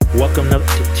Welcome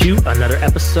to another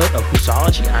episode of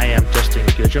Hoosology. I am Justin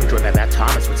Goodrum, joined by Matt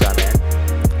Thomas. What's up, man?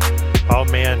 Oh,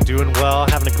 man, doing well,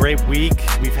 having a great week.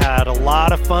 We've had a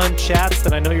lot of fun chats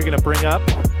that I know you're going to bring up,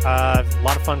 a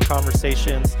lot of fun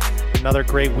conversations. Another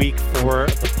great week for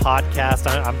the podcast.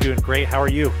 I'm doing great. How are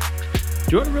you?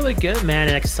 Doing really good, man,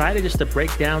 and excited just to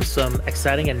break down some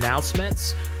exciting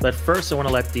announcements. But first, I want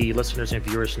to let the listeners and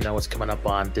viewers know what's coming up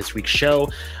on this week's show.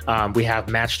 We have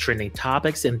match trending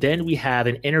topics, and then we have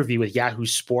an interview with Yahoo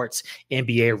Sports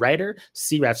NBA writer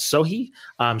Sirat Sohi.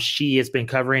 She has been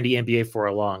covering the NBA for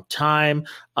a long time,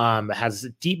 has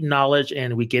deep knowledge,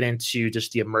 and we get into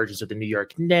just the emergence of the New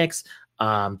York Knicks,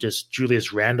 just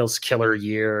Julius Randle's killer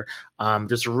year,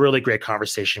 just a really great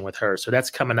conversation with her. So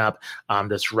that's coming up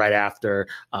just right after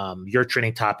your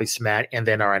trending topics, Matt, and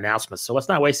then our announcements. So let's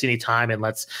not waste any time and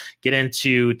let's get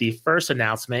into the first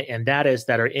announcement, and that is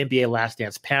that our NBA Last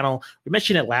Dance panel, we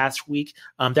mentioned it last week,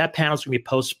 that panel is going to be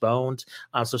postponed,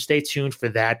 so stay tuned for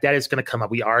that. That is going to come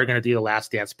up. We are going to do the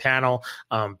Last Dance panel.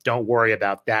 Don't worry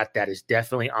about that. That is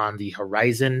definitely on the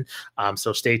horizon,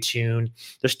 so stay tuned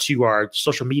just to our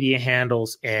social media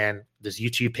handles and this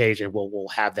YouTube page, and we'll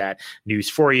have that news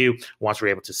for you once we're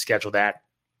able to schedule that.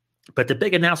 But the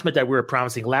big announcement that we were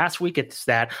promising last week is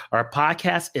that our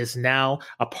podcast is now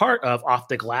a part of Off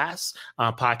the Glass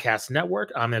Podcast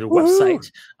Network and the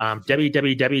website,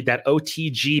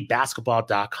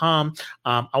 www.otgbasketball.com.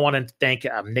 I want to thank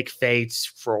Nick Fates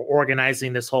for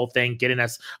organizing this whole thing, getting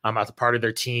us as a part of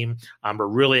their team. We're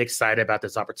really excited about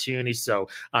this opportunity. So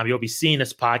you'll be seeing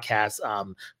this podcast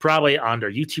probably on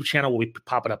their YouTube channel. We'll be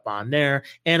popping up on there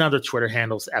and on their Twitter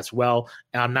handles as well.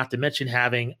 Not to mention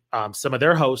having some of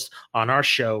their hosts on our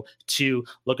show too.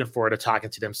 Looking forward to talking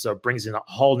to them. So it brings in a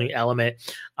whole new element.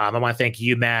 I want to thank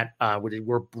you, Matt.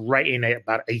 We're right in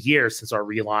about a year since our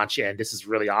relaunch, and this is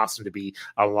really awesome to be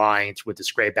aligned with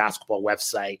this great basketball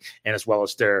website and as well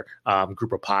as their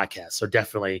group of podcasts. So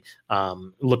definitely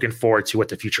looking forward to what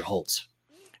the future holds.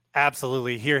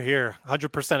 Absolutely. Here.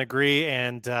 100% agree.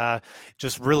 And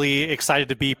just really excited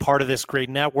to be part of this great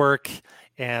network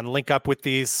and link up with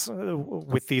these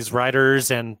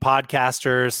writers and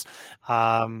podcasters,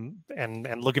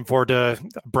 and looking forward to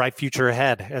a bright future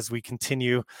ahead as we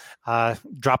continue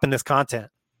dropping this content.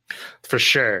 For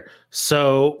sure.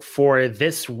 So for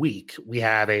this week, we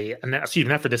have for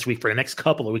the next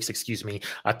couple of weeks,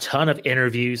 a ton of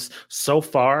interviews. So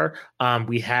far,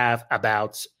 we have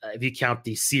about, if you count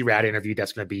the CRAD interview,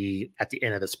 that's going to be at the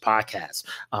end of this podcast,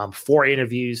 4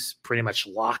 interviews pretty much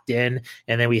locked in.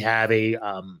 And then we have a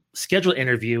scheduled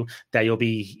interview that you'll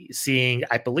be seeing,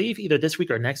 I believe, either this week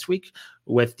or next week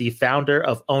with the founder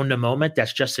of Own the Moment.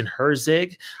 That's Justin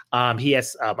Herzig. He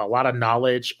has a lot of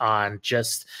knowledge on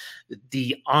just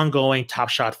the ongoing Top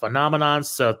Shot phenomenon.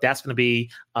 So that's going to be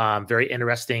very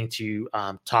interesting to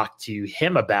talk to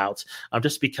him about,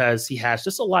 just because he has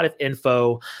just a lot of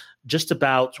info just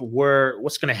about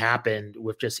what's going to happen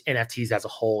with just NFTs as a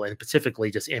whole, and specifically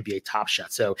just NBA Top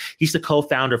Shot. So he's the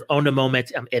co-founder of Own the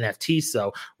Moment NFT.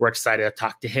 So we're excited to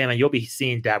talk to him, and you'll be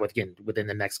seeing that within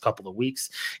the next couple of weeks.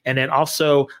 And then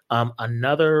also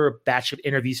another batch of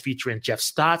interviews featuring Jeff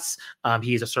Stotts.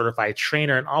 He is a certified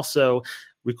trainer and also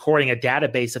recording a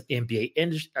database of NBA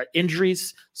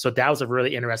injuries. So that was a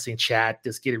really interesting chat.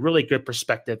 Just get a really good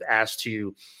perspective as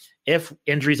to if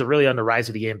injuries are really on the rise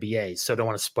of the NBA. So don't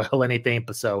want to spoil anything,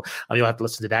 but so you'll have to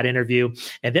listen to that interview.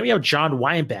 And then we have John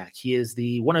Weinbach. He is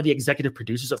one of the executive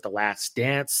producers of The Last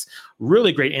Dance.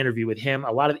 Really great interview with him.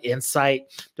 A lot of insight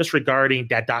just regarding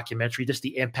that documentary, just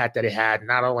the impact that it had,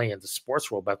 not only in the sports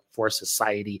world, but for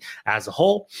society as a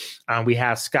whole. We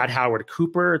have Scott Howard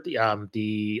Cooper,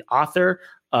 the author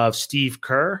of Steve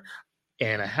Kerr.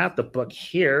 And I have the book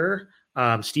here,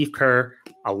 Steve Kerr,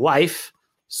 A Life.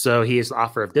 So he is the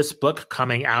author of this book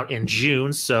coming out in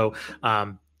June. So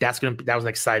that was an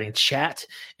exciting chat.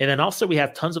 And then also we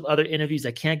have tons of other interviews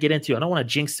I can't get into. I don't want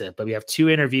to jinx it, but we have 2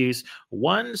 interviews,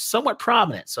 one somewhat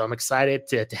prominent. So I'm excited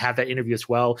to have that interview as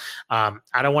well. I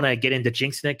don't want to get into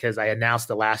jinxing it because I announced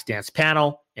the Last Dance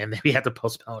panel and then we had to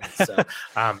postpone it. So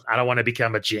I don't want to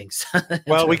become a jinx.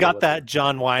 Well, we got that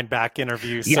John Weinbach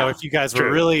interview. So if you guys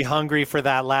were really hungry for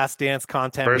that Last Dance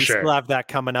content, we still have that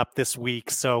coming up this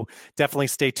week. So definitely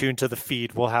stay tuned to the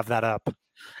feed. We'll have that up.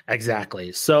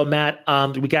 Exactly. So Matt,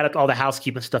 we got all the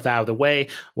housekeeping stuff out of the way.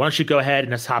 Why don't you go ahead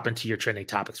and let's hop into your trending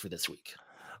topics for this week?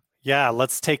 Yeah,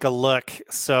 let's take a look.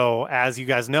 So as you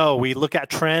guys know, we look at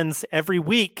trends every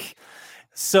week.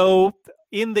 So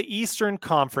in the Eastern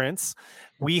Conference,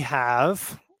 we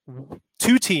have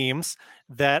 2 teams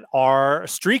that are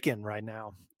streaking right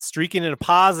now. streaking in a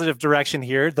positive direction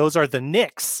here. Those are the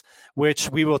Knicks, which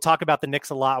we will talk about the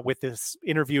Knicks a lot with this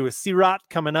interview with C-Rot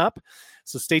coming up.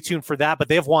 So stay tuned for that. But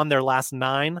they've won their last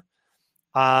 9.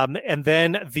 And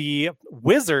then the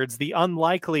Wizards, the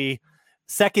unlikely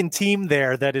second team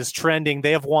there that is trending,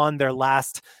 they have won their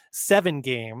last 7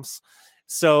 games.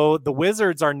 So the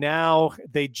Wizards are now,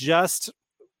 they just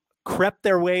crept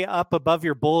their way up above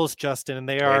your Bulls, Justin, and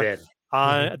they are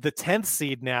on the 10th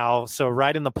seed now. So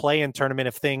right in the play-in tournament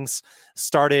if things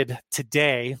started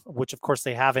today, which of course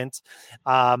they haven't.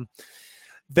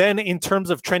 Then in terms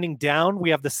of trending down,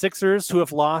 we have the Sixers who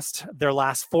have lost their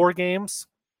last 4 games.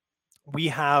 We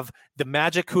have the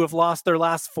Magic who have lost their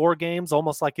last 4 games,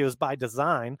 almost like it was by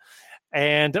design.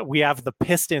 And we have the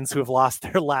Pistons who have lost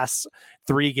their last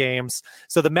 3 games.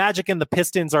 So the Magic and the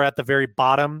Pistons are at the very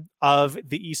bottom of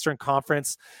the Eastern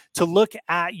Conference. To look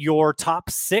at your top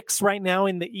 6 right now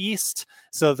in the East,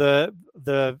 so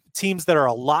the teams that are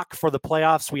a lock for the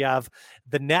playoffs, we have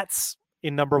the Nets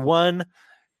in number 1,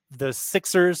 the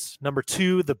Sixers number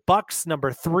 2, the Bucks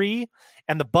number 3.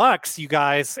 And the Bucks, you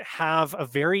guys, have a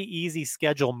very easy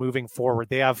schedule moving forward.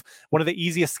 They have one of the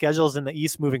easiest schedules in the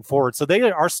East moving forward. So they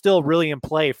are still really in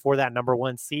play for that number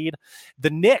 1 seed. The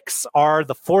Knicks are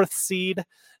the 4th seed,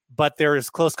 but there is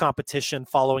close competition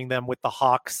following them with the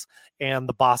Hawks and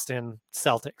the Boston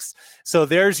Celtics. So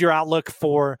there's your outlook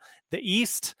for the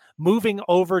East. Moving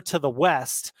over to the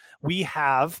West, we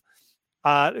have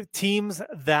teams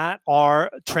that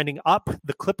are trending up.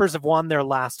 The Clippers have won their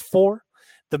last 4.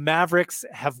 The Mavericks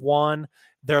have won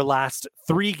their last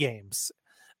 3 games.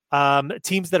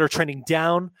 Teams that are trending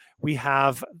down, we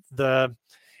have the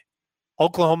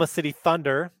Oklahoma City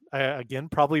Thunder. Again,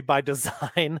 probably by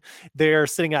design. They're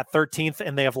sitting at 13th,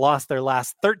 and they have lost their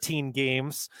last 13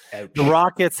 games. Ouch. The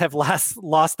Rockets have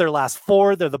lost their last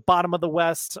 4. They're the bottom of the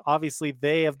West. Obviously,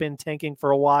 they have been tanking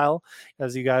for a while.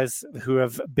 As you guys who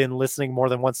have been listening more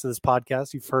than once to this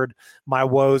podcast, you've heard my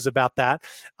woes about that.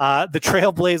 The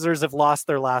Trailblazers have lost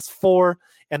their last 4,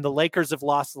 and the Lakers have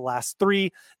lost the last 3.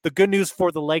 The good news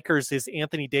for the Lakers is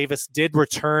Anthony Davis did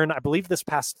return. I believe this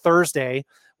past Thursday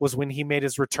was when he made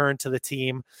his return to the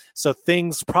team. So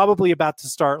things probably about to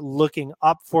start looking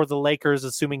up for the Lakers,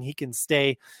 assuming he can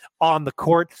stay on the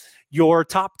court. Your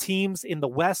top teams in the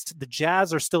West, the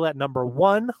Jazz are still at number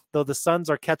 1, though the Suns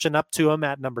are catching up to them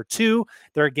at number 2.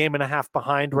 They're a game and a half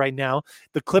behind right now.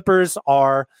 The Clippers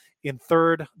are in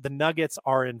 3rd. The Nuggets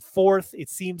are in 4th.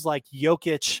 It seems like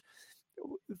Jokic,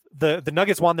 the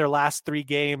Nuggets won their last 3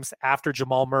 games after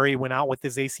Jamal Murray went out with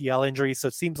his ACL injury. So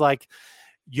it seems like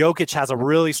Jokic has a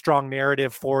really strong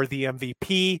narrative for the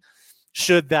MVP.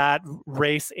 Should that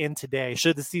race end today,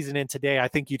 should the season end today, I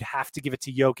think you'd have to give it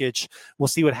to Jokic. We'll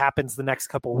see what happens the next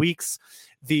couple weeks.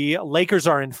 The Lakers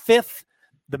are in 5th.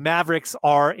 The Mavericks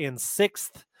are in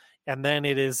 6th. And then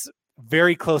it is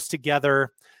very close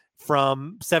together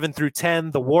from 7 through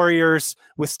 10. The Warriors,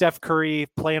 with Steph Curry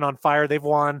playing on fire, they've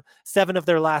won 7 of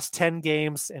their last 10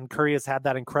 games, and Curry has had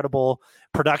that incredible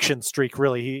production streak,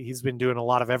 really. He's been doing a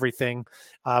lot of everything,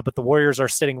 but the Warriors are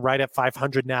sitting right at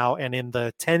 500 now and in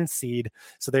the 10 seed,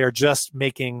 so they are just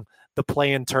making the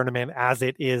play-in tournament as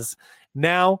it is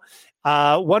now.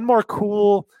 One more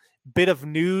cool bit of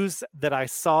news that I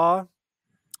saw.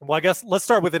 Well, I guess let's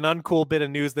start with an uncool bit of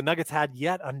news. The Nuggets had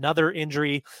yet another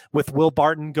injury with Will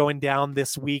Barton going down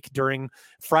this week during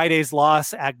Friday's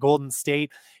loss at Golden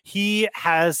State. He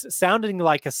has sounding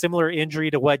like a similar injury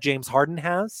to what James Harden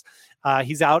has.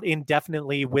 He's out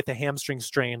indefinitely with a hamstring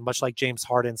strain, much like James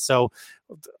Harden. So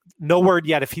no word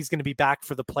yet if he's going to be back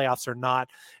for the playoffs or not,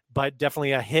 but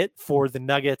definitely a hit for the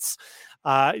Nuggets.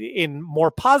 In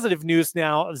more positive news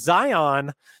now,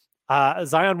 Zion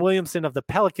Williamson of the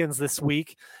Pelicans this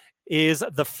week is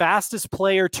the fastest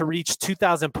player to reach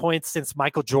 2,000 points since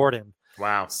Michael Jordan.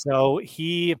 Wow. So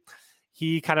he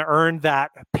kind of earned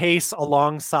that pace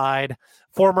alongside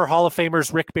former Hall of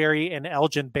Famers Rick Barry and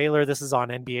Elgin Baylor. This is on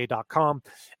NBA.com.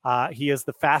 He is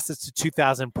the fastest to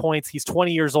 2,000 points. He's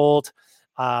 20 years old,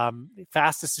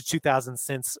 fastest to 2,000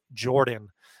 since Jordan.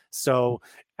 So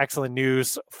excellent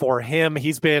news for him.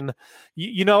 He's been,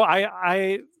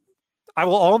 I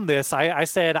will own this. I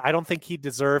said I don't think he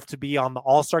deserved to be on the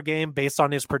All-Star game based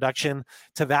on his production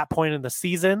to that point in the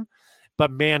season.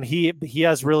 But man, he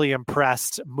has really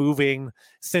impressed moving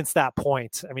since that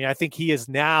point. I mean, I think he is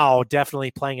now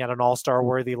definitely playing at an All-Star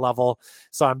worthy level.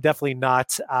 So I'm definitely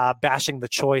not bashing the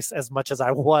choice as much as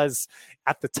I was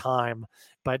at the time.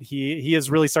 But he is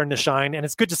really starting to shine. And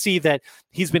it's good to see that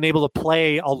he's been able to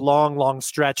play a long, long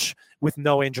stretch with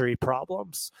no injury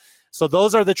problems. So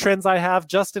those are the trends I have.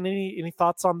 Justin, any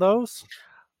thoughts on those?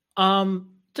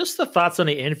 Just the thoughts on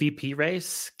the MVP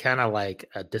race, kind of like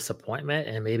a disappointment.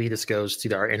 And maybe this goes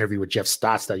to our interview with Jeff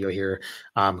Stotts that you'll hear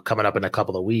coming up in a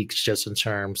couple of weeks, just in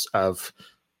terms of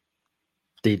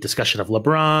the discussion of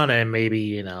LeBron and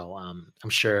maybe, I'm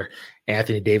sure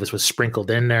Anthony Davis was sprinkled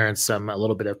in there and a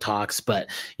little bit of talks, but,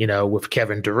 with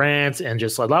Kevin Durant and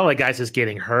just a lot of the guys just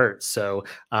getting hurt. So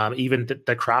even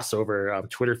the crossover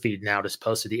Twitter feed now just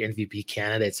posted the MVP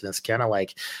candidates, and it's kind of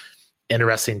like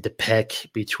interesting to pick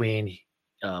between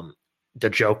the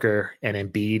Joker and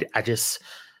Embiid.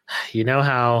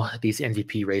 How these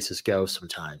MVP races go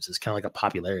sometimes. It's kind of like a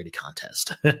popularity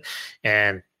contest.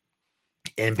 And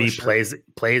Embiid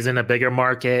plays in a bigger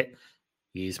market.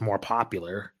 He's more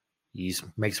popular. He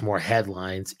makes more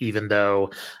headlines, even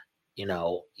though,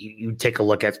 you take a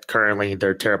look at currently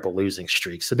their terrible losing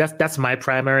streak. So that's my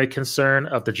primary concern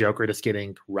of the Joker just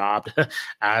getting robbed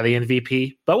out of the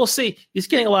MVP. But we'll see. He's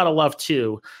getting a lot of love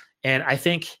too. And I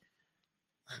think,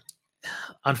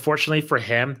 unfortunately for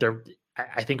him,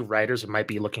 I think writers might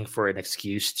be looking for an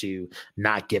excuse to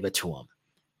not give it to him.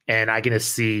 And I'm going to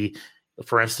see,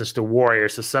 for instance, the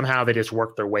Warriors, so somehow they just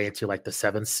work their way into like the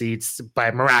 7th seeds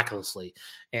miraculously.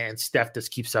 And Steph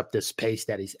just keeps up this pace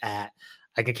that he's at.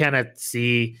 I can kind of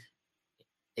see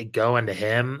it going to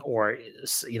him or,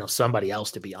 somebody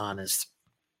else, to be honest.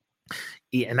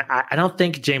 And I don't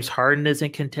think James Harden is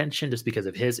in contention just because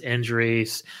of his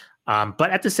injuries. But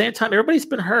at the same time, everybody's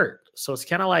been hurt. So it's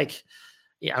kind of like,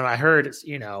 I heard,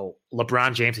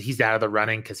 LeBron James, he's out of the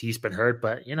running because he's been hurt.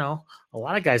 But, a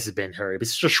lot of guys have been hurt.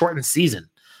 It's just a shortened season.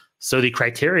 So the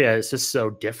criteria is just so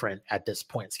different at this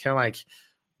point. It's kind of like,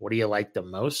 what do you like the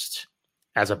most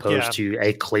as opposed to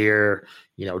a clear,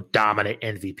 dominant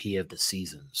MVP of the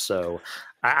season. So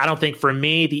I don't think, for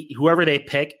me, whoever they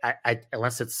pick,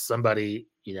 unless it's somebody,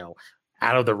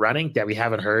 out of the running that we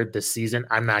haven't heard this season,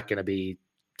 I'm not going to be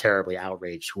terribly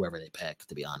outraged whoever they pick,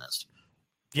 to be honest.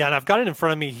 Yeah, and I've got it in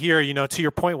front of me here, to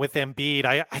your point with Embiid,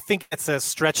 I think it's a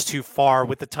stretch too far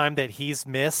with the time that he's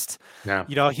missed.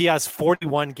 Yeah. He has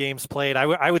 41 games played.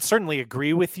 I would certainly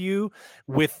agree with you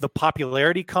with the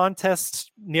popularity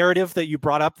contest narrative that you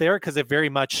brought up there, because it very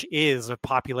much is a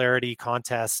popularity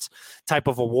contest type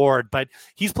of award. But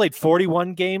he's played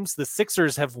 41 games. The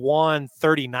Sixers have won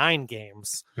 39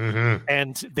 games,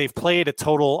 and they've played a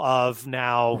total of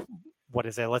now, what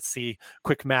is it? Let's see,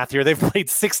 quick math here. They've played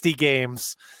 60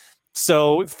 games.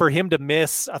 So for him to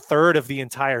miss a third of the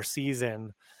entire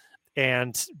season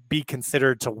and be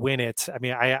considered to win it, I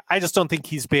mean, I just don't think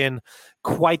he's been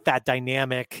quite that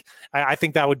dynamic. I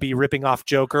think that would be ripping off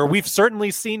Joker. We've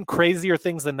certainly seen crazier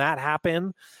things than that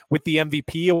happen with the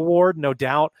MVP award, no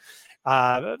doubt.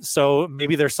 So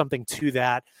maybe there's something to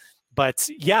that. But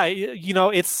yeah,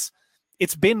 it's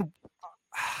been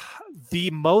the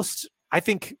most, I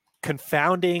think,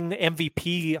 confounding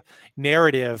MVP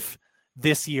narrative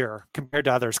this year compared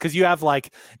to others, because you have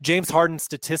like James Harden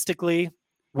statistically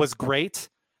was great,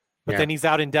 but then he's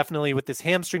out indefinitely with this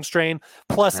hamstring strain.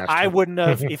 Plus, I wouldn't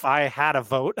have, if I had a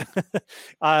vote,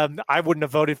 I wouldn't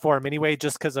have voted for him anyway,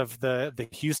 just because of the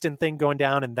Houston thing going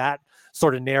down and that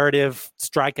sort of narrative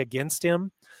strike against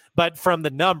him. But from the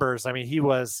numbers, I mean, he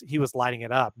was lighting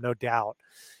it up, no doubt.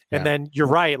 And then you're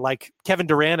right, like Kevin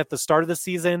Durant at the start of the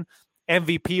season,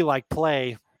 MVP like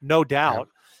play, no doubt.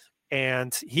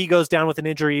 And he goes down with an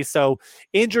injury. So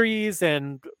injuries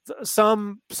and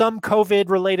some COVID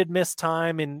related missed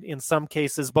time in some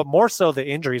cases, but more so the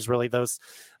injuries, really those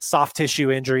soft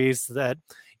tissue injuries that,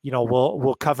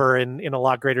 we'll cover in a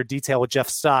lot greater detail with Jeff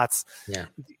Stotts.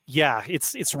 Yeah.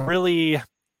 It's really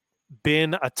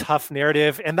been a tough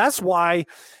narrative. And that's why,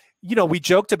 we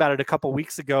joked about it a couple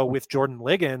weeks ago with Jordan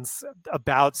Liggins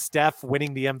about Steph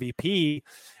winning the MVP.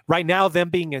 Right now, them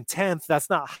being in 10th,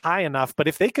 that's not high enough. But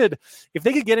if they could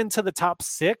get into the top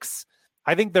 6,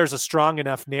 I think there's a strong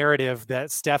enough narrative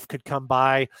that Steph could come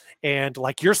by. And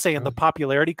like you're saying, the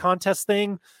popularity contest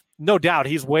thing, no doubt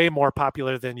he's way more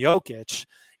popular than Jokic.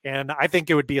 And I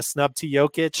think it would be a snub to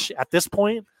Jokic at this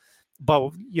point.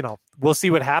 But, we'll see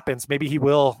what happens. Maybe he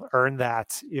will earn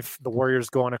that if the Warriors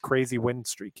go on a crazy win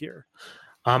streak here.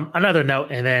 Another note,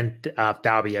 and then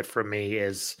that'll be it for me,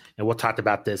 is, and we'll talk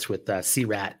about this with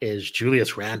C-Rat, is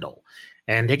Julius Randle.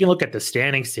 And taking a look at the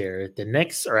standings here, the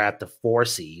Knicks are at the 4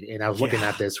 seed. And I was looking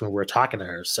at this when we were talking to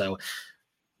her. So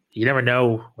you never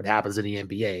know what happens in the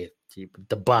NBA.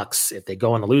 The Bucks, if they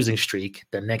go on a losing streak,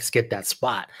 the Knicks get that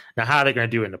spot. Now, how are they going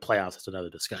to do in the playoffs? That's another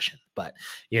discussion. But,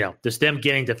 just them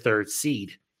getting to 3rd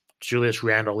seed, Julius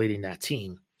Randle leading that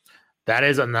team, that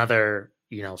is another,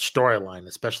 storyline,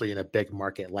 especially in a big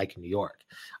market like New York.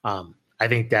 I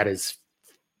think that is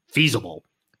feasible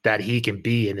that he can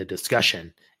be in a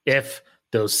discussion if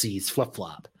those seeds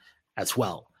flip-flop. as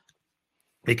well.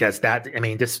 Because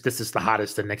this is the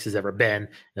hottest the Knicks has ever been,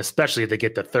 and especially if they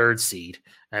get the third seed.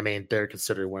 I mean, they're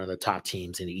considered one of the top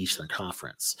teams in the Eastern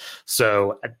Conference.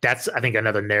 So that's, I think,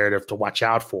 another narrative to watch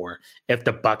out for if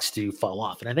the Bucks do fall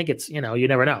off. And I think it's, you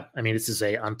never know. I mean, this is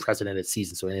a unprecedented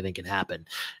season, so anything can happen.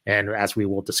 And as we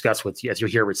will discuss as you'll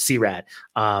hear with C-Rat,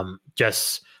 the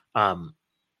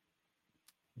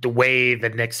way the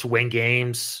Knicks win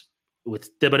games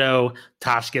with Thibodeau,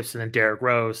 Tosh Gibson, and Derrick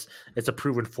Rose, it's a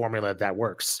proven formula that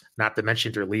works, not to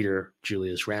mention their leader,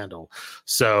 Julius Randle.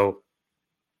 So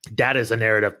that is a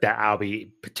narrative that I'll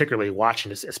be particularly watching,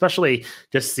 this, especially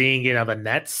just seeing, the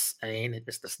Nets. I mean,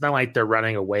 it's not like they're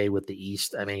running away with the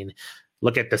East. I mean,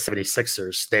 look at the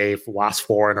 76ers. They've lost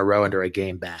 4 in a row and they're a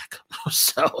game back.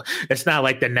 So it's not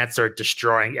like the Nets are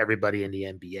destroying everybody in the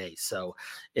NBA. So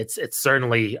it's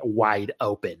certainly wide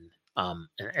open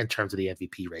in terms of the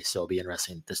MVP race. So it'll be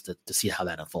interesting just to see how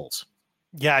that unfolds.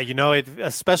 Yeah,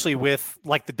 especially with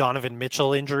like the Donovan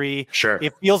Mitchell injury, sure,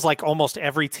 it feels like almost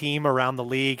every team around the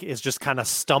league is just kind of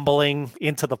stumbling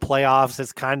into the playoffs.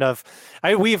 It's kind of,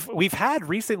 we've had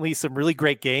recently some really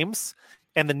great games,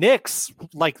 and the Knicks,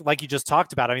 like you just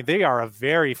talked about, I mean, they are a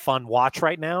very fun watch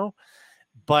right now.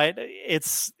 But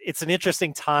it's an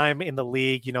interesting time in the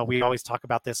league. We always talk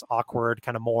about this awkward,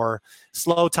 kind of more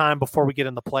slow time before we get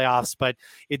in the playoffs. But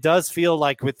it does feel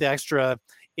like with the extra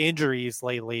injuries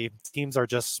lately, teams are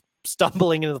just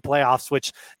stumbling into the playoffs,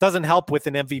 which doesn't help with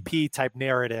an MVP type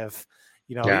narrative,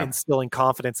 instilling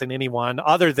confidence in anyone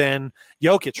other than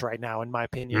Jokic right now, in my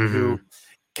opinion, who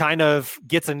kind of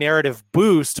gets a narrative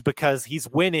boost because he's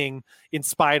winning in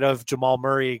spite of Jamal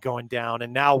Murray going down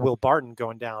and now Will Barton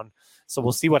going down. So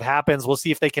we'll see what happens. We'll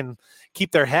see if they can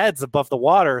keep their heads above the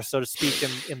water, so to speak,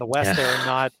 in the West there and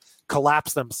not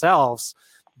collapse themselves.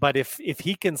 But if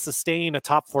he can sustain a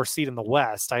top 4 seed in the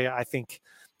West, I think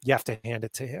you have to hand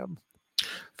it to him.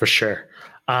 For sure.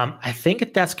 I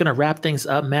think that's going to wrap things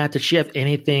up. Matt, did you have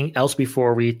anything else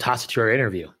before we toss it to our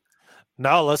interview?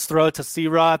 No, let's throw it to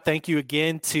C-Rod. Thank you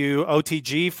again to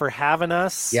OTG for having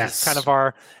us. Yes. It's kind of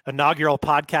our inaugural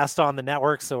podcast on the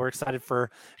network, so we're excited for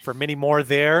many more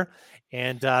there.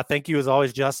 And thank you, as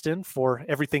always, Justin, for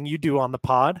everything you do on the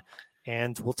pod.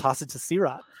 And we'll toss it to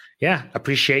C-Rod. Yeah,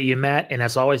 appreciate you, Matt. And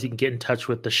as always, you can get in touch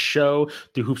with the show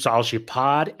through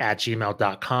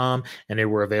hoopsologypod@gmail.com. And they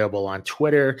were available on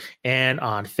Twitter and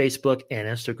on Facebook and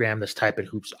Instagram. Just type in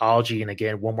Hoopsology. And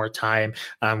again, one more time,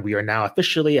 we are now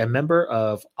officially a member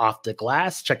of Off the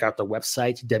Glass. Check out the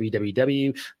website,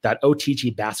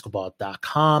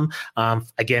 www.otgbasketball.com.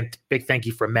 Again, big thank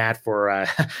you for Matt for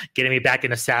getting me back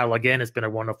in the saddle again. It's been a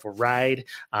wonderful ride.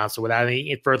 So without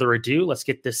any further ado, let's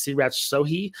get this C-Rat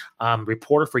Sohi,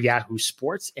 reporter for Yahoo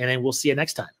Sports, and then we'll see you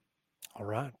next time. All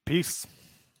right. Peace.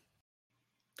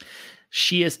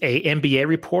 She is a NBA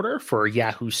reporter for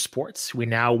Yahoo Sports. We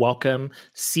now welcome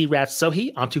C-Rat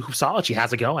Sohi onto Hoopsology.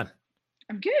 How's it going?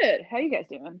 I'm good. How you guys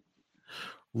doing?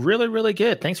 Really, really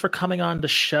good. Thanks for coming on the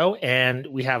show. And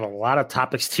we have a lot of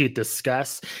topics to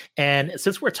discuss. And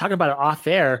since we're talking about it off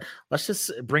air, let's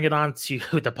just bring it on to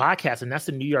the podcast. And that's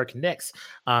the New York Knicks.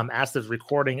 As the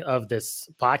recording of this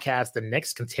podcast, the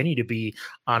Knicks continue to be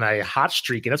on a hot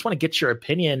streak. And I just want to get your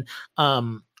opinion.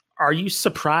 Are you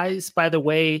surprised by the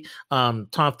way Tom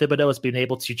Thibodeau has been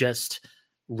able to just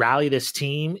rally this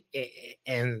team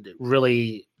and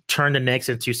really turn the Knicks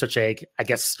into such a, I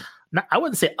guess, I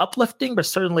wouldn't say uplifting, but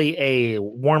certainly a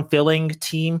warm feeling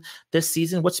team this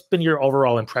season? What's been your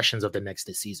overall impressions of the Knicks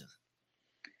this season?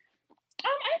 I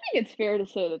think it's fair to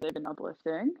say that they've been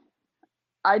uplifting.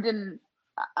 I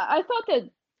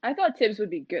thought Tibbs would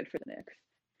be good for the Knicks.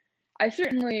 I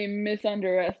certainly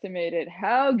misunderestimated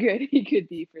how good he could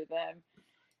be for them.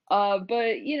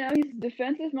 But he's a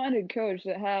defensive-minded coach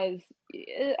that has,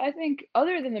 I think,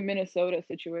 other than the Minnesota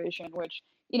situation, which,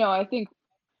 I think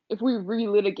if we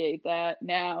relitigate that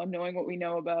now, knowing what we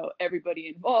know about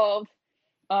everybody involved,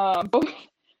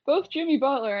 both Jimmy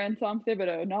Butler and Tom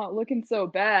Thibodeau not looking so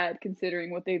bad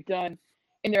considering what they've done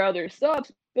in their other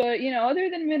stops. But, other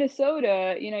than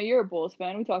Minnesota, you're a Bulls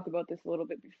fan. We talked about this a little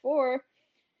bit before.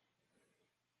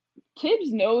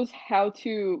 Tibbs knows how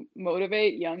to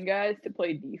motivate young guys to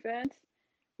play defense,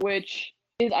 which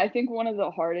is, I think, one of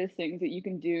the hardest things that you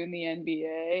can do in the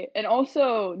NBA, and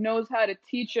also knows how to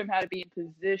teach them how to be in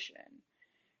position,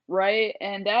 right?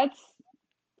 And that's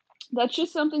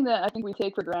just something that I think we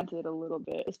take for granted a little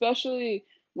bit, especially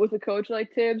with a coach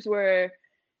like Tibbs, where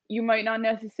you might not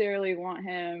necessarily want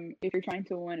him if you're trying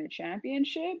to win a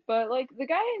championship, but like the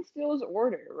guy instills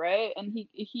order, right? And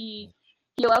he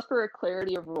allows for a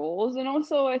clarity of roles, and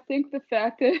also I think the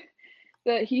fact that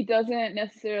that he doesn't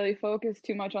necessarily focus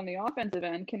too much on the offensive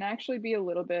end can actually be a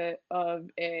little bit of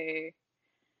an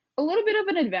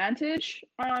advantage,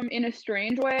 in a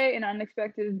strange way, an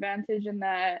unexpected advantage, in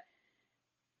that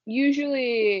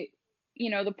usually,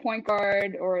 the point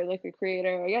guard or like a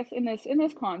creator, I guess in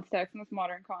this context, in this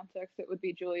modern context, it would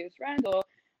be Julius Randle.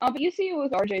 But you see it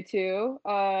with RJ too.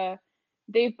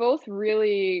 They've both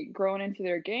really grown into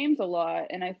their games a lot,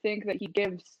 and I think that he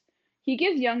gives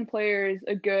young players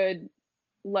a good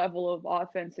level of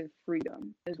offensive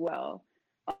freedom as well.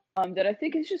 That I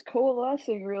think is just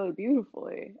coalescing really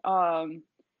beautifully.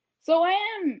 So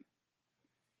I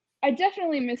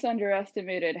definitely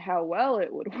misunderestimated how well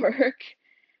it would work.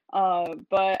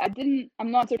 But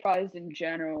I'm not surprised in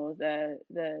general that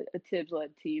a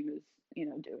Tibbs-led team is,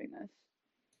 doing this.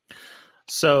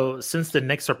 So, since the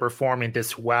Knicks are performing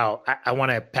this well, I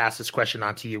want to pass this question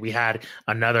on to you. We had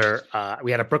a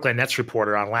Brooklyn Nets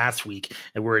reporter on last week,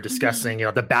 and we were discussing,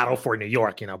 the battle for New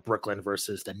York, Brooklyn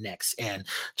versus the Knicks, and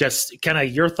just kind of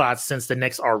your thoughts since the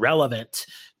Knicks are relevant.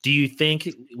 Do you think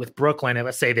with Brooklyn, and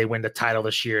let's say they win the title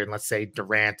this year, and let's say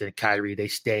Durant and Kyrie, they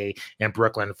stay in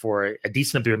Brooklyn for a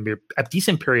decent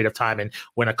period of time and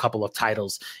win a couple of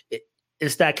titles?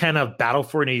 Is that kind of battle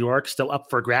for New York still up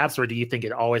for grabs, or do you think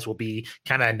it always will be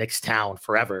kind of Knicks town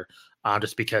forever,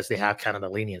 just because they have kind of the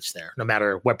lenience there, no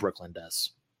matter what Brooklyn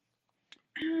does?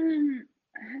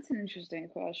 That's an interesting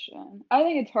question. I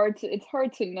think it's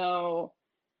hard to know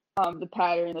the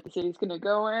pattern that the city's going to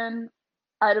go in.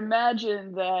 I'd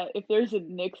imagine that if there's a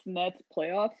Knicks-Nets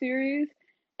playoff series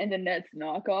and the Nets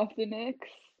knock off the Knicks,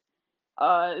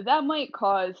 that might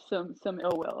cause some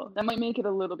ill will. That might make it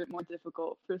a little bit more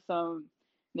difficult for some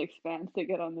Knicks fans to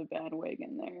get on the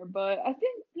bandwagon there. But I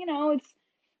think,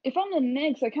 if I'm the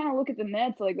Knicks, I kind of look at the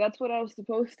Nets like that's what I was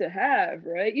supposed to have,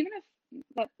 right? Even if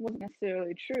that wasn't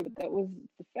necessarily true, but that was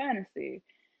the fantasy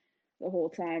the whole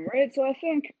time, right? So I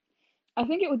think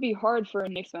it would be hard for a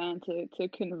Knicks fan to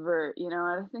convert.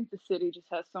 I think the city just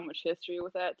has so much history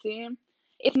with that team.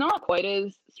 It's not quite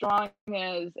as strong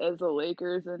as the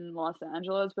Lakers in Los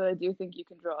Angeles, but I do think you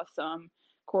can draw some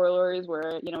corollaries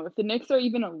where, if the Knicks are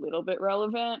even a little bit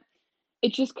relevant,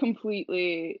 it just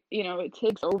completely, it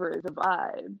takes over the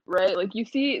vibe, right? Like you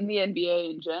see in the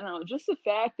NBA in general, just the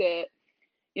fact that,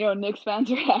 Knicks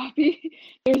fans are happy,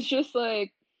 there's just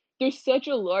like, there's such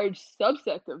a large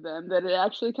subsect of them that it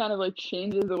actually kind of like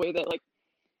changes the way that like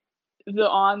the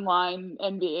online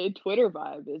NBA Twitter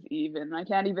vibe is even. I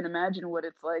can't even imagine what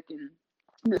it's like in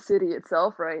the city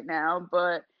itself right now.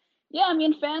 But yeah, I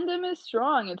mean, fandom is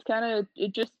strong. It's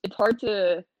hard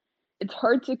to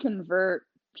convert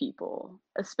people,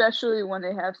 especially when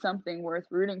they have something worth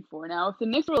rooting for. Now, if the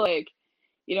Knicks were like,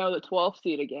 the 12th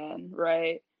seed again,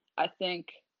 right? I think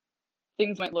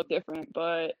things might look different.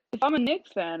 But if I'm a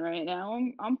Knicks fan right now,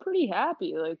 I'm pretty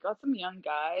happy. Like, got some young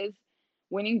guys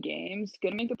winning games,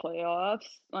 gonna make the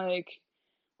playoffs, like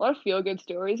a lot of feel good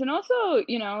stories. And also,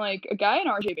 like a guy in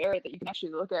RJ Barrett that you can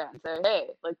actually look at and say, hey,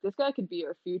 like this guy could be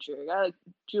our future. A guy like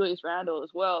Julius Randle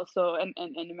as well. So and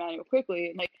Emmanuel Quickly.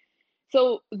 And like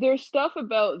so there's stuff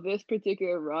about this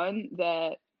particular run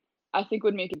that I think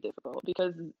would make it difficult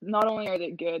because not only are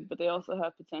they good, but they also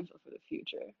have potential for the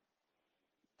future.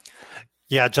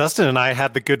 Yeah, Justin and I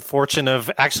had the good fortune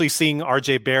of actually seeing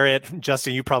RJ Barrett.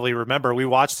 Justin, you probably remember, we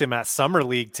watched him at Summer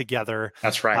League together.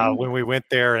 That's right. When we went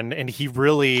there, and he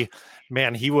really,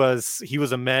 man, he was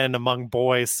a man among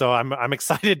boys. So I'm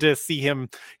excited to see him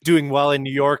doing well in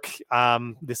New York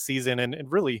this season and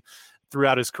really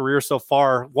throughout his career so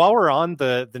far. While we're on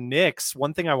the Knicks,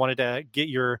 one thing I wanted to get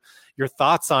your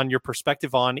thoughts on, your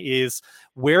perspective on, is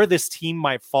where this team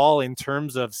might fall in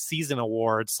terms of season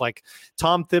awards. Like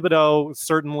Tom Thibodeau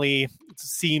certainly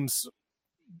seems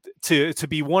to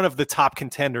be one of the top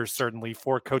contenders, certainly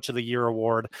for Coach of the Year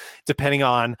award, depending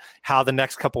on how the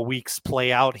next couple weeks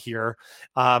play out here.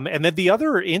 And then the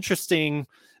other interesting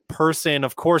person,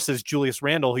 of course, is Julius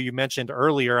Randle, who you mentioned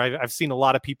earlier. I've seen a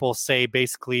lot of people say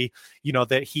basically,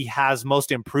 that he has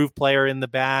most improved player in the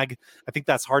bag. I think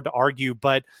that's hard to argue,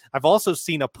 but I've also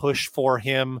seen a push for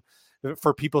him,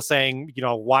 for people saying,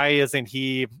 why isn't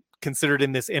he considered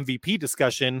in this MVP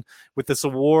discussion with this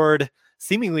award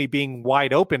seemingly being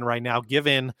wide open right now,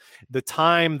 given the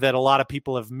time that a lot of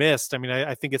people have missed. I mean,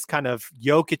 I think it's kind of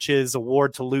Jokic's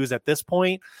award to lose at this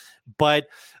point, but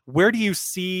where do you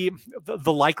see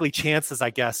the likely chances, I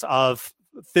guess, of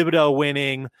Thibodeau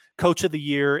winning Coach of the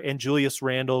Year and Julius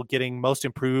Randle getting most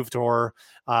improved, or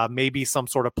maybe some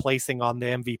sort of placing on the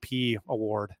MVP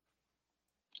award?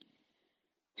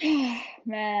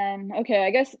 Man, okay,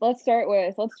 I guess let's start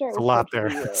with a lot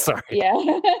there. Sorry. Yeah,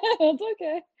 that's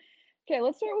okay. Okay,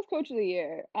 let's start with Coach of the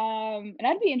Year. And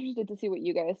I'd be interested to see what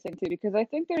you guys think too, because I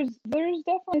think there's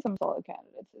definitely some solid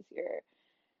candidates this year.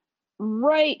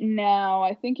 Right now,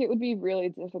 I think it would be really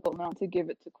difficult not to give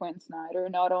it to Quinn Snyder,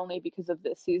 not only because of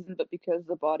this season, but because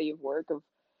the body of work of,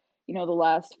 the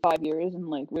last 5 years and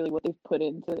like really what they've put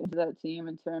into that team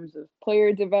in terms of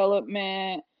player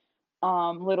development,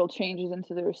 little changes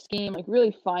into their scheme, like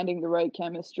really finding the right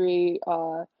chemistry,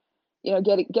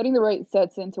 getting the right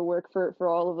sets into work for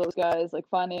all of those guys, like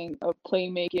finding a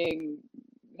playmaking.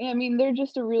 I mean, they're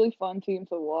just a really fun team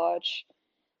to watch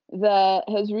that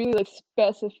has really like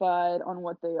specified on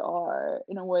what they are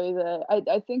in a way that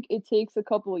I think it takes a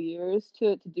couple of years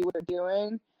to do what they're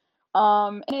doing.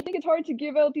 And I think it's hard to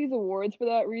give out these awards for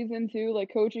that reason too.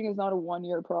 Like coaching is not a 1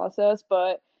 year process,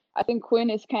 but I think Quinn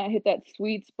has kind of hit that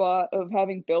sweet spot of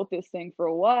having built this thing for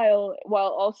a while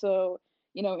also,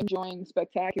 enjoying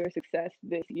spectacular success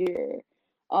this year.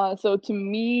 So to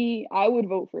me, I would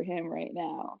vote for him right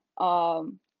now.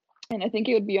 And I think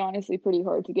it would be honestly pretty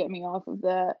hard to get me off of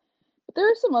that. But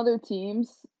there are some other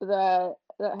teams that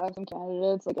have some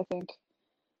candidates. Like I think,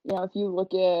 if you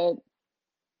look at,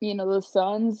 the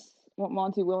Suns, what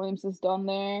Monty Williams has done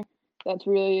there, that's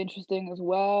really interesting as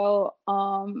well.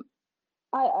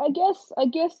 I guess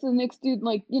the Knicks do,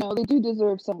 like, they do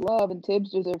deserve some love, and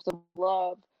Tibbs deserves some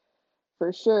love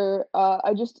for sure.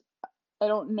 I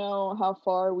don't know how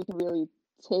far we can really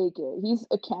take it. He's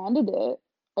a candidate,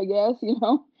 I guess,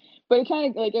 but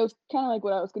it was kind of like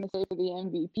what I was gonna say for the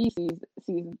MVP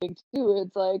season thing too.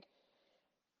 It's like,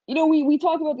 we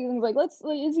talk about these things like,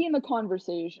 is he in the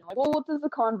conversation? Like, well, what does the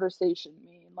conversation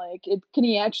mean? Like, can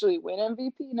he actually win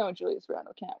MVP? No, Julius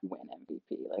Randle can't win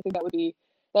MVP. Like, I think that would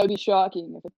be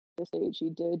shocking if at this stage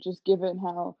he did, just given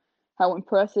how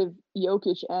impressive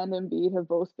Jokic and Embiid have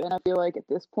both been. I feel like at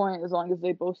this point, as long as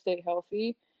they both stay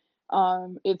healthy,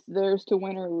 it's theirs to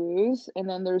win or lose. And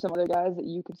then there's some other guys that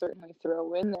you can certainly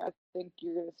throw in there. I think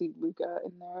you're going to see Luka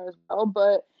in there as well.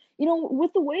 But,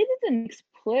 with the way that the Knicks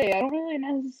play, I don't really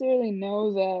necessarily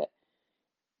know that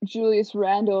Julius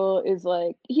Randle is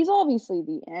like, he's obviously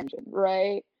the engine,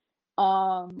 right?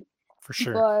 For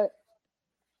sure.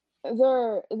 But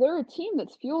they're a team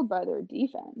that's fueled by their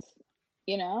defense,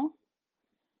 you know?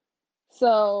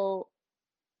 So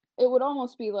it would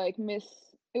almost be like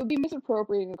it would be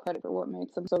misappropriating the credit for what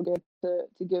makes him so good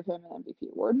to give him an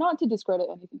MVP award. Not to discredit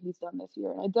anything he's done this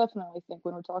year. And I definitely think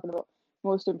when we're talking about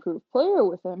most improved player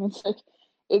with him,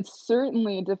 it's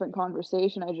certainly a different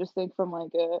conversation. I just think from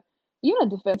like a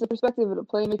defensive perspective and a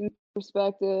playmaking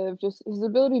perspective, just his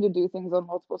ability to do things on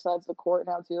multiple sides of the court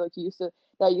now too. Like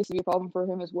that used to be a problem for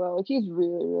him as well. Like he's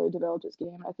really, really developed his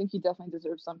game. I think he definitely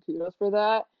deserves some kudos for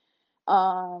that.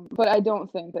 But I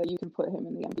don't think that you can put him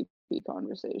in the MVP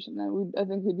conversation. I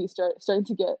think we'd be starting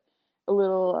to get a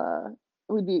little.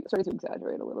 We'd be starting to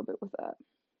exaggerate a little bit with that.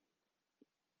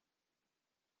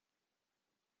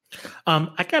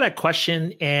 I got a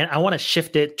question, and I want to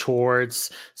shift it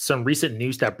towards some recent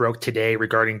news that broke today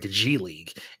regarding the G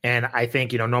League. And I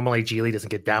think, normally G League doesn't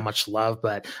get that much love,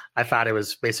 but I thought it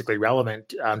was basically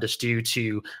relevant just due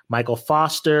to Michael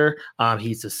Foster.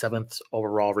 He's the 7th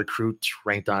overall recruit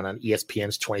ranked on an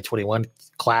ESPN's 2021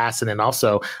 class. And then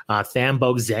also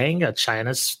Thambo Zhang,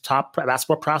 China's top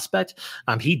basketball prospect.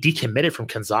 He decommitted from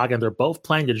Gonzaga, and they're both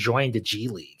planning to join the G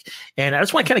League. And I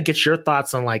just want to kind of get your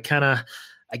thoughts on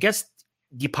I guess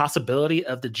the possibility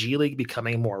of the G League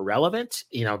becoming more relevant,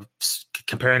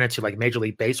 comparing it to like Major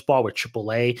League Baseball with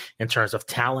AAA in terms of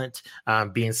talent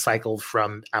being cycled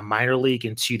from a minor league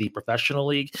into the professional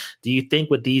league. Do you think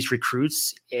with these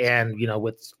recruits and,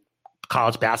 with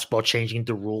college basketball changing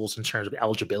the rules in terms of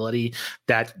eligibility,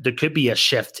 that there could be a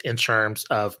shift in terms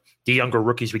of the younger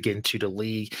rookies we get into the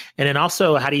league? And then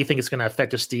also, how do you think it's going to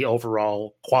affect just the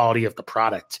overall quality of the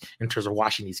product in terms of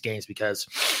watching these games? Because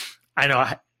I know,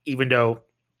 even though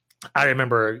I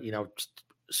remember,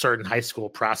 certain high school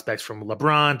prospects from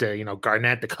LeBron to,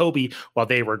 Garnett to Kobe, while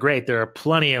they were great, there are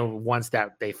plenty of ones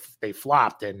that they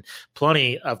flopped, and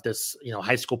plenty of this,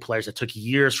 high school players that took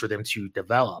years for them to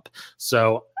develop.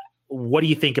 So what do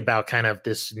you think about kind of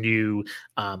this new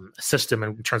system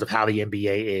in terms of how the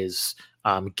NBA is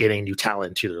getting new talent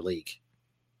into their league?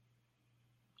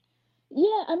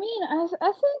 Yeah, I mean, I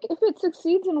think if it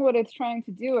succeeds in what it's trying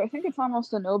to do, I think it's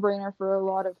almost a no-brainer for a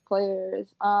lot of players.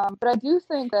 But I do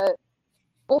think that,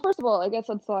 well, first of all, I guess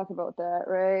let's talk about that,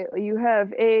 right? You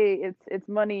have it's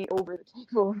money over the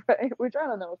table, right? Which I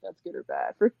don't know if that's good or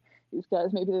bad for these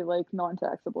guys. Maybe they like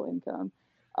non-taxable income.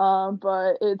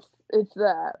 But it's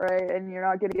that, right? And you're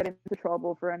not going to get into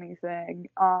trouble for anything.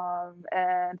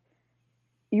 And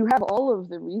you have all of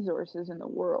the resources in the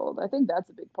world. I think that's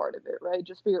a big part of it, right?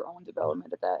 Just for your own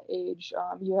development at that age.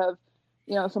 You have,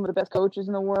 some of the best coaches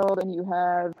in the world, and you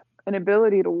have an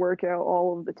ability to work out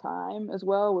all of the time as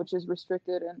well, which is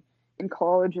restricted in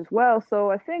college as well.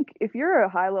 So I think if you're a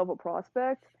high level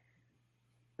prospect,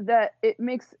 that it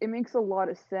makes a lot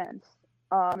of sense.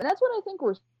 And that's what I think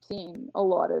we're seeing a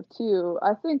lot of too.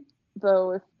 I think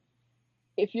though,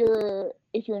 if you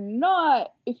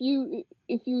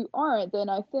aren't, then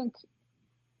I think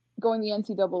going the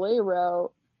NCAA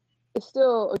route is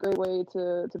still a great way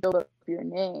to build up your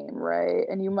name, right?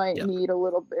 And you might need a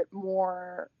little bit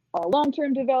more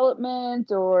long-term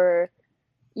development, or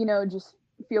just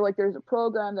feel like there's a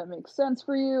program that makes sense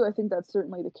for you. I think that's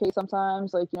certainly the case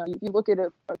sometimes. Like, you look at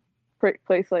a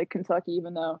place like Kentucky,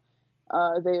 even though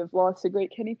they have lost a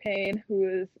great Kenny Payne, who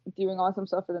is doing awesome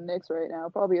stuff for the Knicks right now.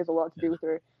 Probably has a lot to do with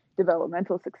their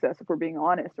developmental success, if we're being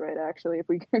honest, right? Actually, if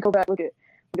we can go back, look at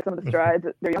some of the strides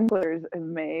that their young players have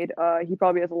made, he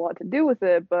probably has a lot to do with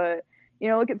it. But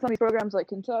look at some of these programs like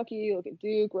Kentucky, look at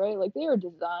Duke, right? Like, they are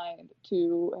designed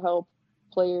to help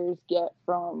players get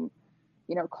from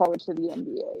college to the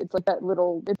NBA. It's just like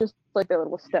that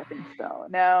little stepping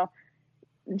stone. Now,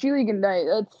 G League Ignite,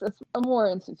 that's a more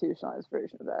institutionalized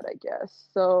version of that, I guess.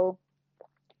 So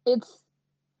it's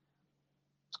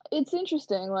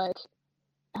interesting, like,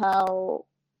 how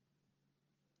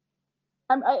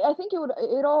I think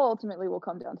it all ultimately will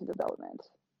come down to development,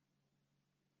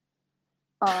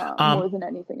 more than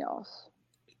anything else.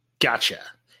 Gotcha.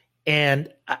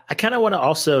 And I kind of want to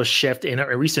also shift. In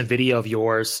a recent video of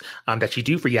yours that you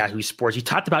do for Yahoo Sports, you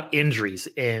talked about injuries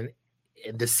in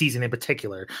this season in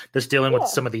particular, just dealing with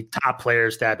some of the top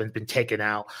players that have been taken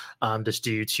out just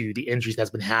due to the injuries that's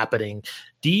been happening.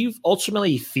 Do you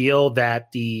ultimately feel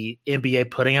that the NBA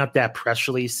putting out that press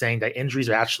release saying that injuries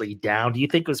are actually down, do you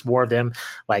think it was more of them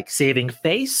like saving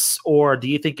face, or do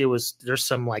you think there's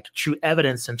some like true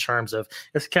evidence in terms of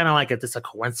it's kind of like just a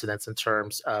coincidence in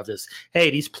terms of this, hey,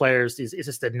 these players, is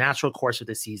just the natural course of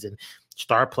the season.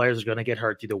 Star players are going to get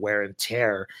hurt due to wear and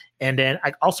tear. And then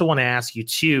I also want to ask you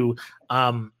too,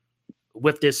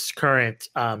 with this current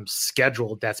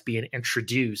schedule that's being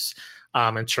introduced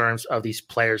in terms of these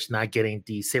players not getting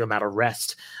the same amount of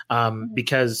rest,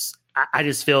 because I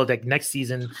just feel like next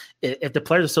season, if the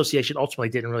Players Association ultimately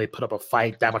didn't really put up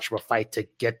that much of a fight to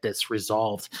get this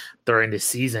resolved during the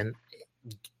season,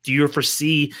 do you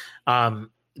foresee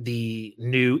the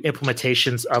new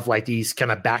implementations of like these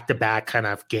kind of back-to-back kind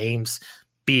of games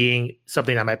being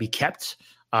something that might be kept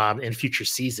in future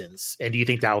seasons? And do you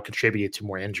think that will contribute to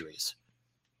more injuries?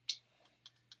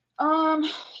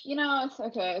 It's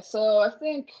okay. So I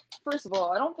think, first of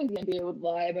all, I don't think the NBA would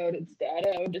lie about its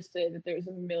data. I would just say that there's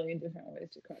a million different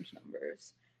ways to crunch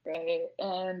numbers, right?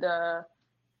 And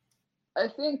I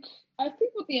think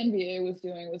what the NBA was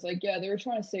doing was like, yeah, they were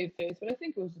trying to save face, but I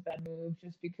think it was a bad move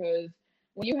just because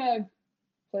when you have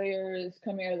players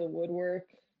coming out of the woodwork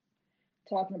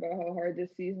talking about how hard this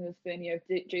season has been, you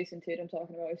have Jason Tatum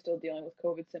talking about he's still dealing with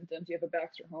COVID symptoms. You have a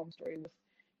Baxter Holmes story with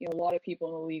a lot of people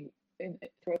in the league,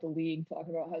 throughout the league,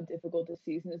 talking about how difficult this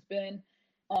season has been.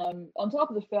 On top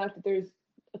of the fact that there's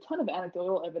a ton of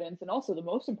anecdotal evidence, and also the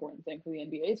most important thing for the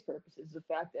NBA's purposes is the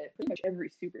fact that pretty much every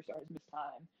superstar has missed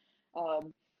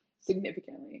time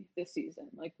significantly this season.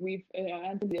 Like,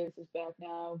 Anthony Davis is back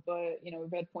now, but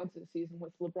we've had points of the season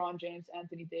with LeBron James,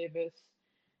 Anthony Davis,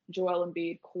 Joel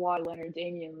Embiid, Kawhi Leonard,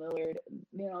 Damian Lillard,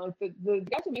 like the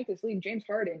guys who make this league, James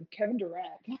Harden, Kevin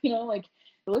Durant, like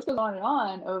the list goes on and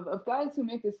on of guys who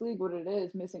make this league what it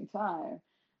is, missing time.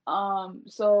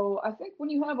 So I think when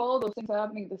you have all of those things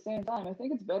happening at the same time, I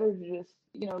think it's better to just,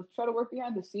 try to work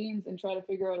behind the scenes and try to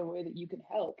figure out a way that you can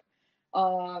help.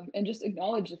 And just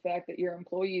acknowledge the fact that your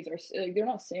employees are, like, they're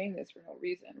not saying this for no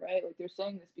reason, right? Like, they're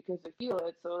saying this because they feel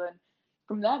it. So then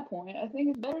from that point, I think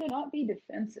it's better to not be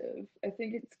defensive. I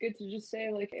think it's good to just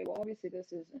say, like, hey, well, obviously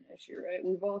this is an issue, right?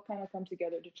 We've all kind of come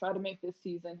together to try to make this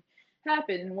season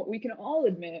happen in what we can all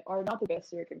admit are not the best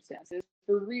circumstances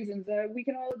for reasons that we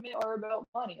can all admit are about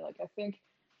money. Like, I think,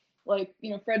 like,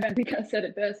 Fred VanVleet said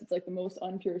it best, it's like the most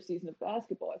unpure season of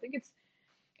basketball. I think it's,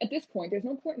 at this point, there's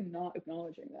no point in not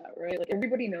acknowledging that, right? Like,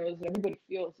 everybody knows it, everybody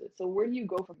feels it. So where do you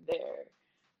go from there?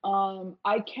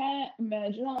 I can't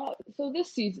imagine. So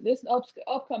this season, this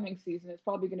upcoming season, is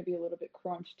probably going to be a little bit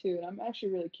crunched too. And I'm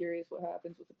actually really curious what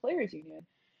happens with the players' union,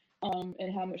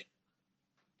 and how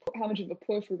much of a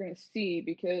push we're going to see.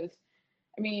 Because,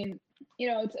 I mean,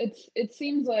 it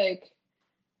seems like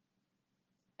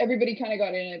everybody kind of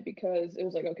got in it because it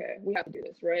was like, okay, we have to do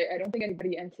this, right? I don't think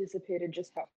anybody anticipated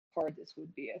just how hard this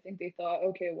would be. I think they thought,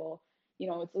 okay, well,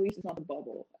 it's at least it's not the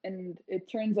bubble. And it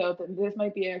turns out that this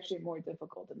might be actually more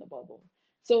difficult in the bubble.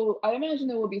 So I imagine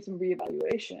there will be some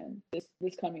reevaluation this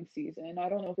coming season. I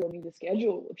don't know if it'll mean the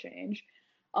schedule will change.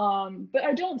 But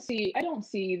I don't see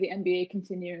the NBA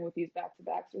continuing with these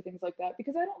back-to-backs or things like that,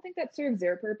 because I don't think that serves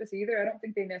their purpose either. I don't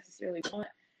think they necessarily want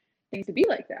things to be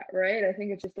like that, right? I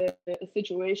think it's just a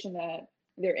situation that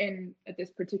they're in at this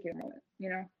particular moment,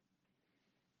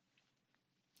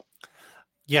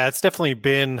 Yeah, it's definitely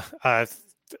been a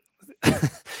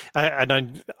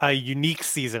unique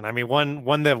season. I mean,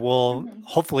 one that we'll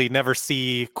hopefully never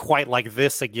see quite like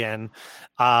this again,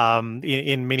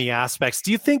 in many aspects.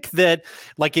 Do you think that,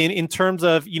 like, in terms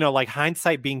of, like,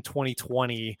 hindsight being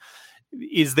 2020,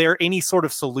 is there any sort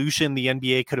of solution the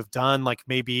NBA could have done, like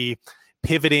maybe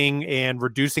pivoting and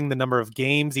reducing the number of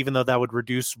games, even though that would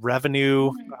reduce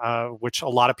revenue, which a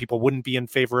lot of people wouldn't be in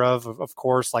favor of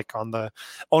course, like on the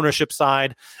ownership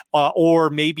side, or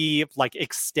maybe like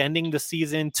extending the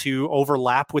season to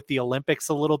overlap with the Olympics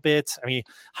a little bit? I mean,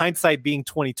 hindsight being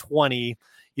 2020,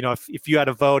 if you had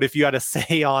a vote, if you had a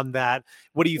say on that,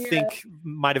 what do you think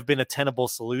might have been a tenable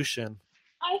solution?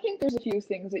 I think there's a few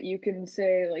things that you can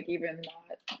say, like, even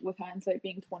not with hindsight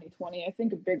being 2020. I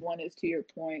think a big one is, to your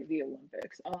point, the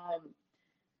Olympics.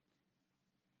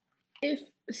 The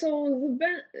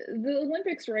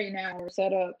Olympics right now are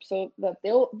set up so that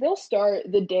they'll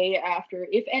start the day after.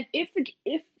 If the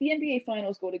NBA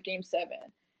finals go to Game 7,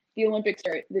 the Olympics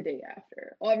start the day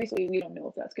after. Obviously, we don't know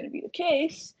if that's going to be the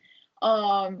case,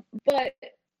 but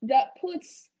that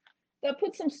puts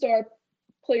some star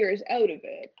players out of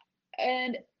it.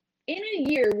 And in a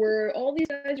year where all these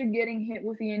guys are getting hit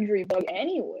with the injury bug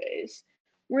anyways,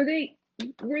 were they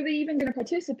even going to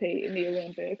participate in the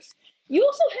Olympics? You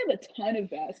also have a ton of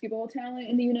basketball talent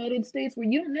in the United States where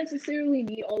you don't necessarily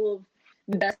need all of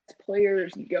the best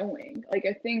players going. Like,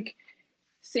 I think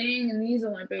saying in these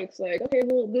Olympics, like, okay,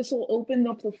 well, this will open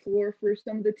up the floor for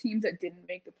some of the teams that didn't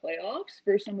make the playoffs,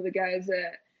 for some of the guys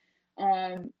that,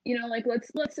 like,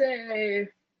 let's say,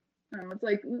 it's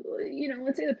like,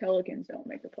 let's say the Pelicans don't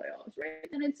make the playoffs, right?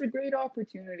 And it's a great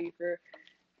opportunity for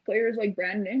players like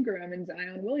Brandon Ingram and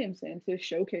Zion Williamson to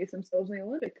showcase themselves in the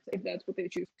Olympics if that's what they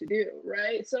choose to do,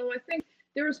 right? So I think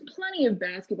there was plenty of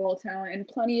basketball talent and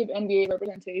plenty of NBA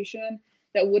representation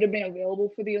that would have been available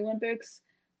for the Olympics,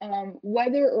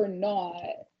 whether or not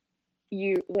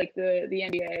the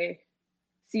NBA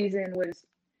season was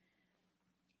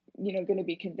going to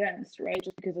be condensed, right?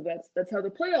 Just because of that's how the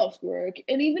playoffs work.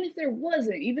 And even if there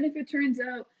wasn't, even if it turns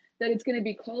out that it's going to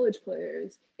be college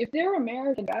players, if they're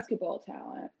American basketball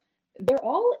talent, they're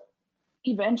all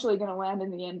eventually going to land in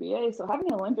the NBA. So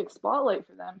having an Olympic spotlight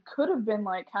for them could have been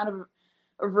like kind of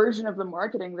a version of the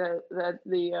marketing that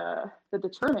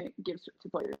the tournament gives to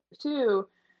players too.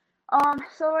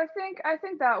 So I think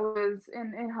that was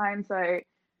in hindsight,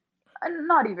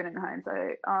 not even in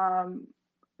hindsight,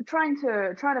 trying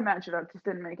to match it up just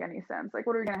didn't make any sense. Like,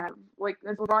 what are we gonna have? Like,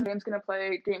 is LeBron James gonna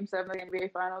play Game 7 of the NBA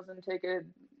Finals and take a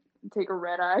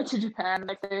red eye to Japan the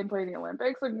next day and play in the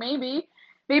Olympics? Like, maybe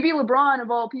LeBron, of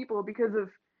all people, because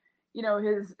of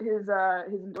his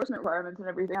endorsement requirements and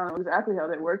everything. I don't know exactly how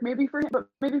they work. Maybe for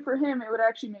him it would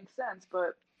actually make sense.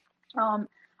 But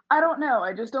I don't know.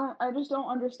 I just don't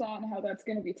understand how that's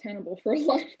gonna be tenable for a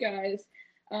lot of guys,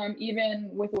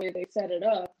 even with the way they set it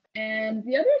up. And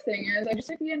the other thing is, I just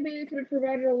think the NBA could have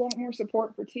provided a lot more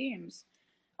support for teams.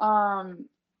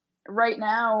 Right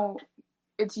now,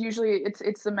 it's usually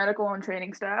it's the medical and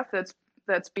training staff that's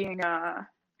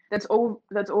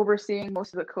overseeing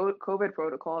most of the COVID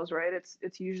protocols, right?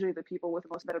 It's usually the people with the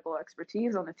most medical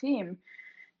expertise on the team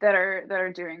that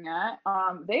are doing that.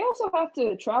 They also have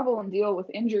to travel and deal with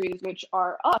injuries, which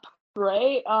are up,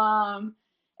 right?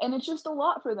 And it's just a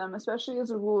lot for them, especially as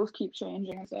the rules keep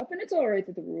changing and stuff. And it's all right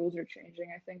that the rules are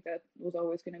changing. I think that was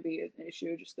always going to be an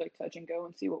issue, just like touch and go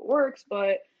and see what works.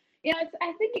 But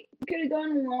I think it could have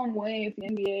gone a long way if the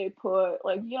NBA put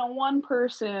one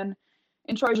person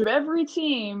in charge of every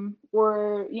team,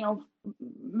 or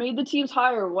made the teams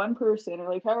hire one person, or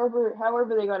like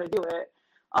however they got to do it,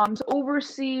 to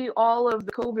oversee all of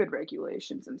the COVID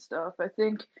regulations and stuff. I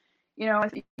think.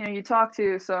 You talk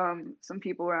to some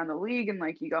people around the league, and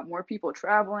like you got more people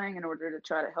traveling in order to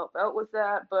try to help out with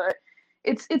that. But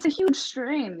it's a huge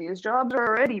strain. These jobs are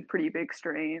already pretty big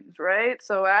strains, right?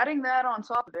 So adding that on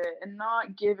top of it and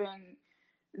not giving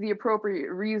the appropriate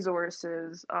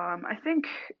resources, I think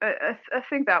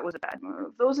that was a bad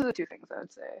move. Those are the two things I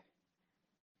would say.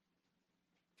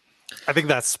 I think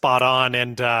that's spot on.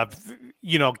 And,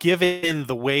 given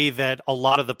the way that a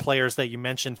lot of the players that you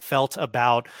mentioned felt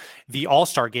about the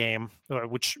All-Star game,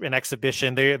 which an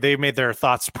exhibition, they made their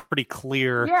thoughts pretty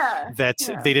clear that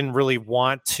they didn't really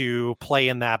want to play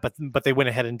in that, but they went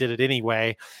ahead and did it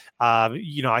anyway.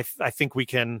 I think we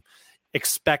can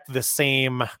expect the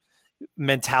same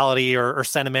mentality or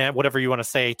sentiment, whatever you want to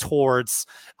say, towards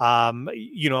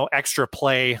extra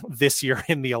play this year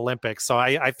in the Olympics. So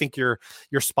I think you're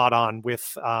spot on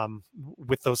with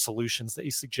those solutions that you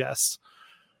suggest.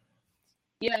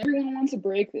 Yeah, everyone wants a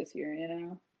break this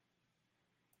year,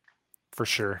 For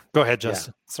sure. Go ahead,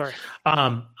 Justin. Yeah. Sorry.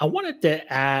 I wanted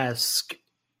to ask,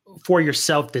 for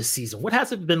yourself this season, what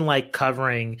has it been like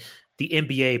covering the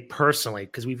NBA personally?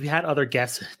 Because we've had other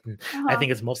guests, and I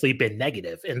think it's mostly been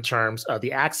negative in terms of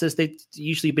the access they've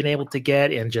usually been able to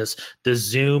get and just the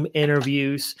Zoom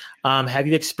interviews. Have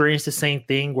you experienced the same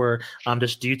thing where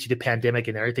just due to the pandemic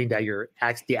and everything that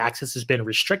the access has been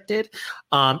restricted?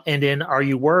 And then are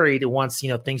you worried once,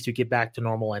 things do get back to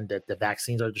normal and that the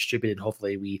vaccines are distributed,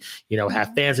 hopefully we,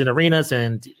 have fans in arenas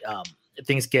and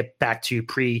things get back to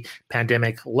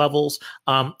pre-pandemic levels?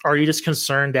 Are you just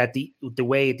concerned that the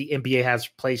way the NBA has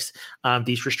placed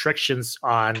these restrictions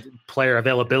on player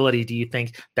availability, do you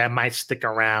think that might stick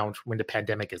around when the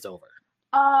pandemic is over?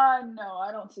 No,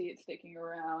 I don't see it sticking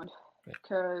around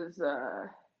because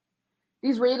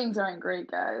these ratings aren't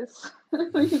great, guys.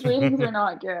 These ratings are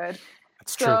not good.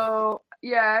 That's true. So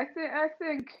yeah, I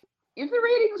think if the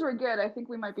ratings were good, I think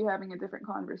we might be having a different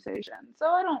conversation. So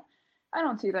I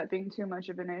don't see that being too much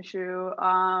of an issue.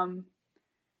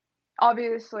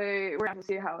 Obviously, we're going to have to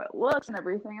see how it looks and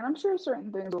everything. And I'm sure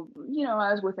certain things will,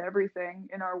 as with everything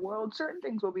in our world, certain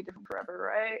things will be different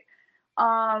forever, right?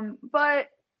 But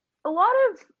a lot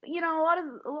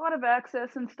of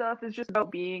access and stuff is just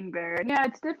about being there. And yeah,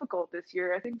 it's difficult this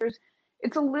year. I think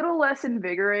it's a little less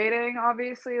invigorating,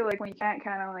 obviously, like when you can't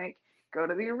kind of like go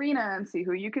to the arena and see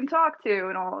who you can talk to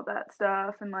and all of that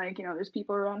stuff. And there's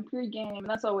people around pregame, and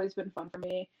that's always been fun for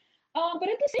me. But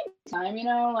at the same time,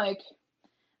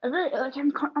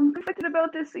 I'm conflicted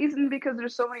about this season because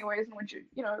there's so many ways in which it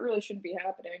really shouldn't be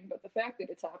happening. But the fact that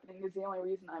it's happening is the only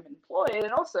reason I'm employed.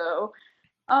 And also,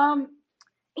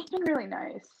 it's been really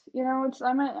nice.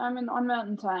 I'm on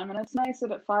Mountain Time, and it's nice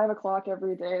that at 5:00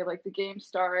 every day, like the games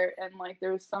start, and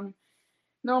there's some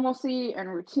normalcy and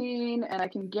routine, and I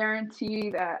can guarantee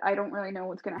that I don't really know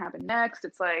what's going to happen next.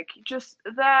 It's just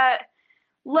that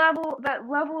level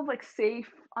of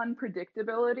safe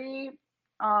unpredictability,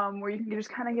 where you can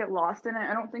just kind of get lost in it.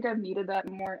 I don't think I've needed that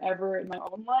more ever in my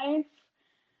own life.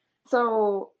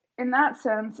 So in that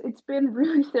sense, it's been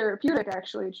really therapeutic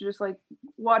actually to just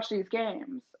watch these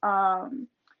games.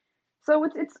 So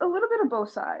it's a little bit of both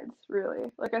sides,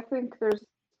 really. I think there's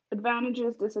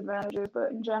advantages, disadvantages, but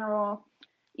in general,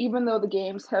 even though the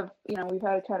games have, we've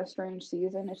had a kind of strange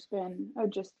season, it's been, I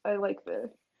like that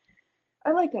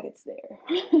it's there.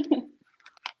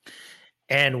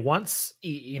 And once,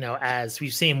 as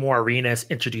we've seen more arenas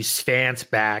introduce fans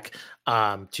back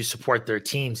to support their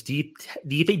teams, do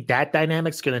you think that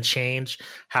dynamic's going to change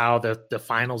how the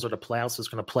finals or the playoffs is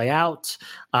going to play out?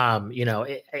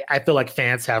 I feel like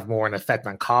fans have more an effect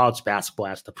on college basketball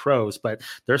as the pros, but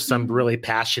there's some really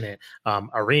passionate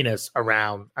arenas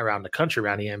around the country,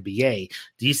 around the NBA.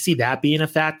 Do you see that being a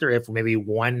factor if maybe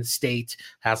one state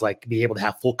has be able to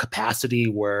have full capacity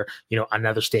where,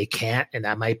 another state can't, and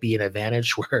that might be an advantage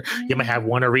where you might have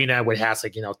one arena where it has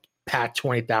packed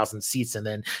 20,000 seats, and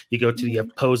then you go to the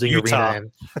opposing Utah. arena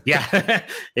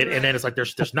and then it's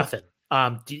there's nothing.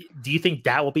 Do you think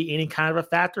that will be any kind of a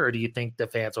factor, or do you think the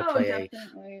fans will play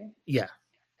definitely. Yeah,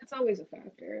 it's always a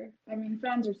factor. I mean,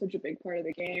 fans are such a big part of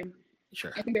the game.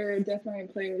 Sure. I think there are definitely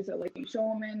players that being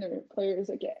showmen. There are players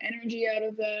that get energy out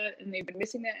of that, and they've been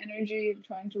missing that energy and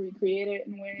trying to recreate it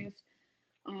in ways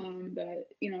that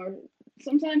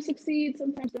sometimes succeed,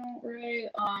 sometimes don't, right?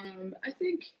 I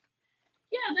think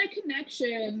that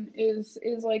connection is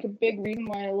a big reason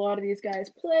why a lot of these guys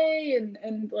play,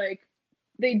 and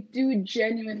they do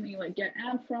genuinely get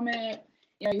amped from it.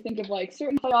 You think of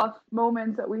certain playoff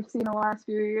moments that we've seen in the last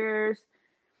few years,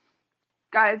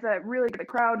 guys that really get the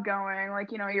crowd going,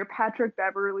 your Patrick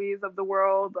Beverleys of the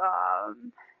world. I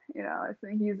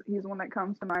think he's one that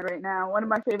comes to mind right now. One of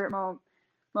my favorite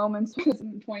moments was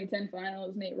in the 2010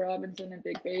 finals, Nate Robinson and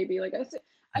Big Baby.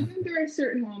 I think there are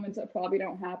certain moments that probably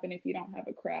don't happen if you don't have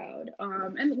a crowd.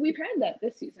 And we've had that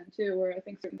this season too, where I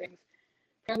think certain things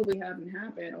probably haven't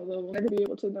happened, although we'll never be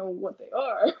able to know what they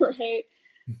are, right?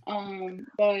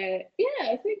 But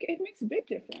yeah, I think it makes a big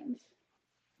difference.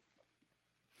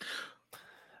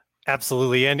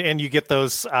 Absolutely. And you get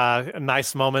those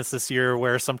nice moments this year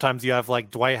where sometimes you have like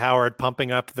Dwight Howard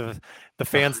pumping up the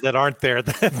fans that aren't there,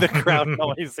 the crowd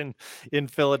noise in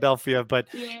Philadelphia. But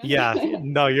yeah,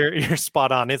 no, you're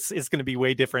spot on. It's going to be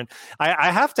way different.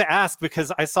 I have to ask,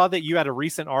 because I saw that you had a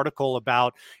recent article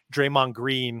about Draymond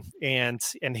Green and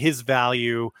his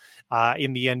value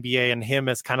in the NBA, and him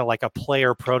as kind of like a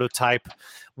player prototype.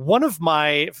 One of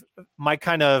my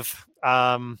kind of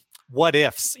what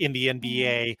ifs in the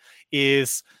NBA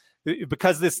is,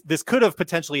 because this could have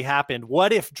potentially happened.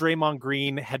 What if Draymond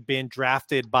Green had been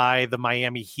drafted by the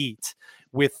Miami Heat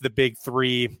with the big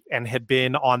three and had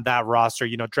been on that roster,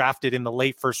 drafted in the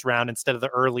late first round instead of the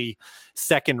early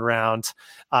second round?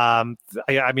 I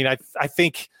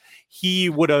think he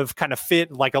would have kind of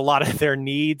fit like a lot of their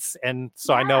needs. And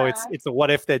so I know it's a what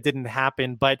if that didn't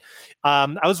happen. But I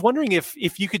was wondering if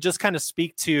you could just kind of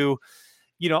speak to,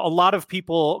 a lot of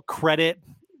people credit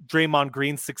Draymond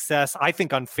Green's success, I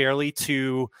think unfairly,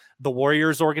 to the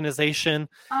Warriors organization.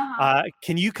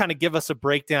 Can you kind of give us a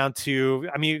breakdown to,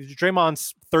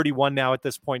 Draymond's 31 now at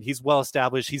this point. He's well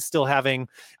established. He's still having,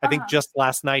 I think just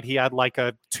last night, he had like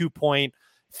a 2-point,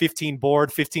 15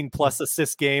 board, 15 plus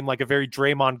assist game, like a very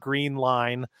Draymond Green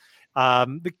line.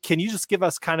 Can you just give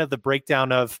us kind of the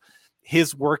breakdown of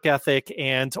his work ethic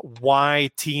and why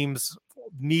teams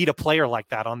need a player like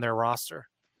that on their roster?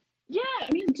 Yeah,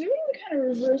 doing the kind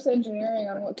of reverse engineering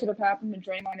on what could have happened to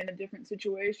Draymond in a different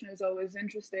situation is always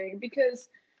interesting, because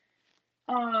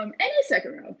any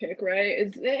second round pick, right,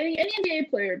 is any NBA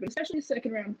player, but especially a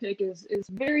second round pick is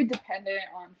very dependent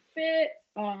on fit,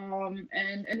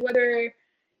 and whether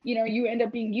you end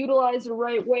up being utilized the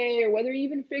right way, or whether you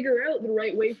even figure out the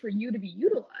right way for you to be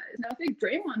utilized. Now, I think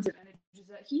Draymond's advantage is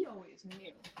that he always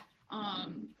knew.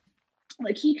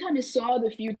 Like, he kind of saw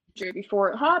the future before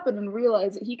it happened and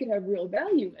realized that he could have real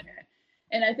value in it.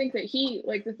 And I think that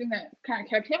the thing that kind of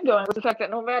kept him going was the fact that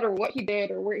no matter what he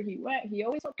did or where he went, he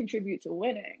always helped contribute to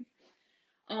winning.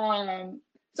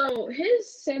 So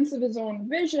his sense of his own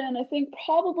vision, I think,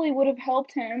 probably would have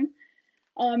helped him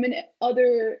in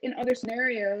other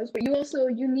scenarios. But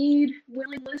you need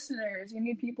willing listeners. You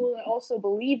need people that also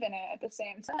believe in it at the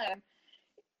same time.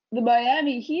 The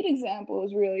Miami Heat example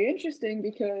is really interesting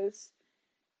because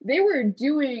they were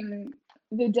doing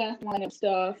the death lineup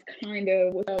stuff kind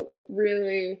of without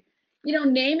really,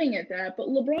 naming it that. But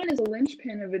LeBron is a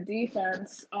linchpin of a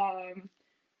defense,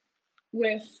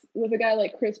 with a guy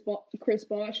like Chris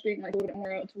Bosh being like a little bit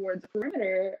more out towards the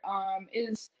perimeter,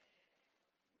 is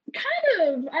kind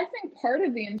of, I think, part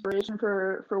of the inspiration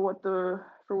for what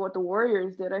the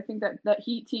Warriors did. I think that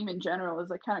Heat team in general is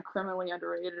like kind of criminally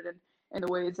underrated in the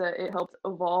ways that it helped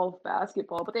evolve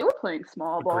basketball, but they were playing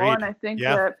small ball. Agreed. And I think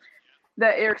that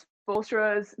Erik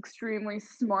Spoelstra is extremely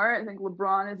smart. I think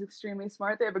LeBron is extremely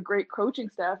smart. They have a great coaching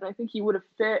staff, and I think he would have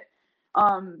fit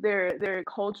their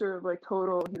culture of like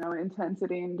total,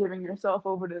 intensity and giving yourself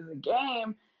over to the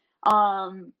game.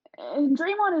 And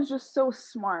Draymond is just so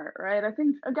smart, right? I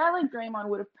think a guy like Draymond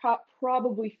would have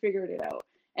probably figured it out.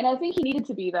 And I think he needed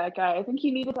to be that guy. I think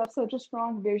he needed to have such a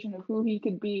strong vision of who he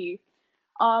could be.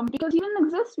 Because he didn't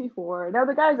exist before. Now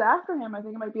the guys after him, I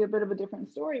think it might be a bit of a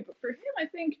different story. But for him, I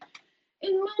think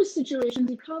in most situations,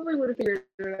 he probably would have figured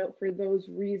it out for those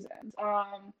reasons.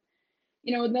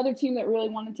 Another team that really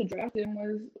wanted to draft him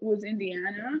was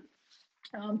Indiana.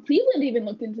 Cleveland even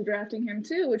looked into drafting him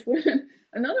too, which would have been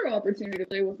another opportunity to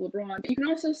play with LeBron. But you can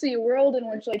also see a world in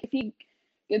which, like, if he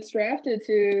gets drafted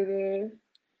to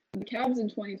the Cavs in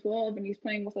 2012 and he's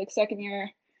playing with like second year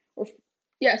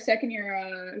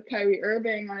Kyrie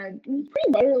Irving on a pretty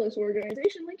rudderless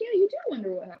organization, like, you do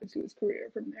wonder what happens to his career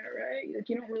from there, right? Like,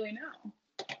 you don't really know.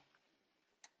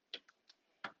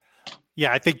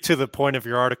 Yeah, I think to the point of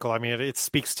your article, it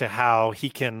speaks to how he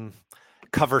can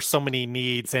cover so many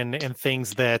needs and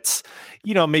things that,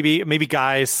 maybe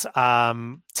guys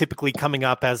typically coming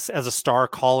up as a star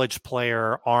college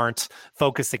player aren't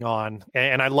focusing on.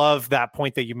 And I love that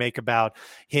point that you make about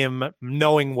him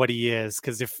knowing what he is,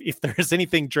 because if there's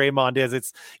anything Draymond is,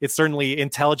 it's certainly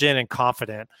intelligent and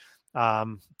confident.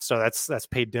 So that's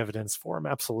paid dividends for him.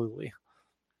 Absolutely.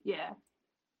 Yeah.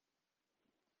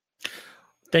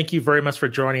 Thank you very much for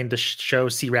joining the show,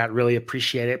 C-Rat. Really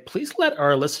appreciate it. Please let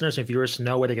our listeners and viewers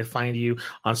know where they can find you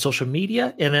on social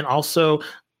media. And then also,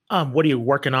 what are you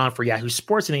working on for Yahoo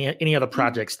Sports and any other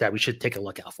projects that we should take a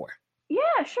look out for?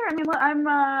 Yeah, sure.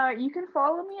 I'm you can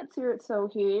follow me at C-Rat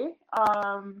Sohi.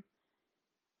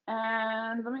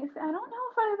 And let me see, I don't know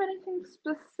if I have anything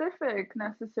specific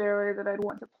necessarily that I'd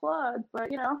want to plug, but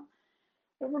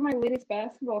whatever my latest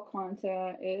basketball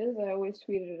content is, I always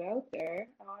tweeted it out there.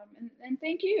 And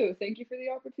thank you for the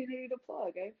opportunity to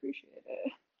plug. I appreciate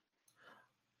it.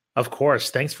 Of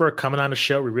course. Thanks for coming on the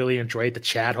show. We really enjoyed the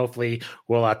chat. Hopefully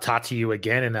we'll talk to you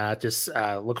again, and just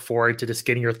look forward to just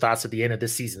getting your thoughts at the end of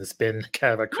this season. It's been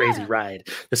kind of a crazy ride,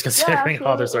 just considering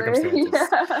all the circumstances.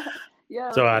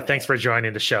 Yeah. So thanks for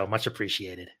joining the show. Much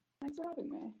appreciated.